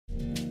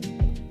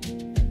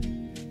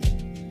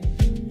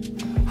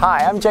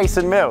Hi, I'm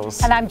Jason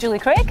Mills. And I'm Julie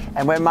Craig.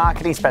 And we're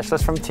marketing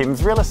specialists from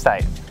Tim's Real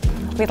Estate.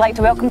 We'd like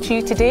to welcome to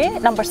you today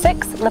at number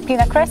 6,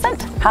 Lepena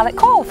Crescent, Hallett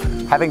Cove.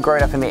 Having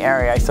grown up in the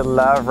area, I used to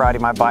love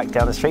riding my bike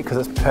down the street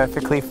because it's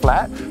perfectly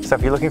flat. So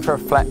if you're looking for a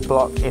flat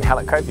block in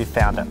Hallett Cove, you've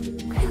found it.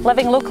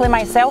 Living locally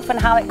myself in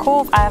Hallett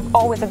Cove, I've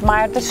always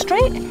admired the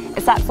street.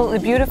 It's absolutely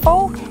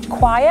beautiful,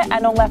 quiet,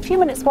 and only a few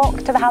minutes walk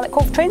to the Hallett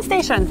Cove train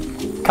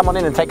station. Come on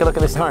in and take a look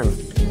at this home.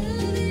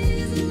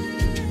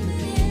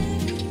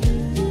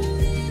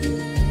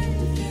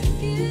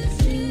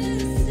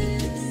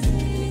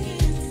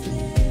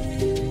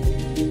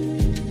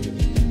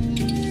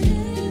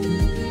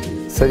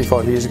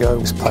 "35 years ago,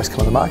 this place came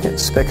on the market,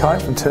 spec home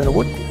from Turner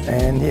Wood,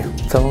 and yeah,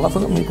 fell in love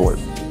with it when we bought it.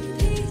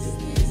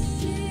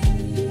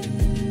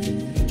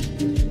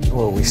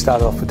 Well, we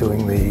started off with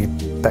doing the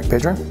back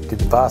bedroom, did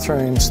the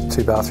bathrooms,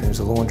 2 bathrooms,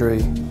 a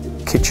laundry,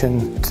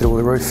 kitchen, did all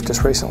the roof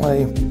just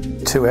recently,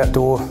 2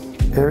 outdoor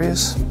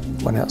areas,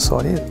 1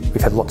 outside here.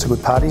 We've had lots of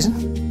good parties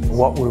in.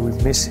 What we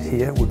would miss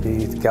here would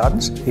be the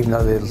gardens, even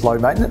though they're low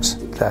maintenance,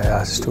 they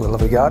are still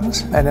lovely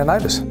gardens, and our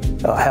neighbours.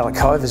 Hallett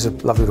Cove is a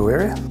lovely little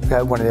area.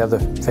 One of the other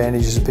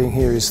advantages of being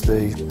here is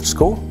the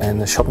school and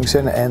the shopping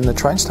centre and the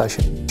train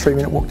station.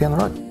 3-minute walk down the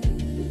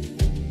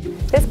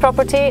road. This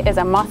property is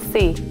a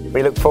must-see.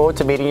 We look forward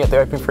to meeting you at the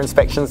open for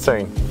inspection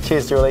soon.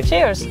 Cheers, Julie.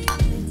 Cheers.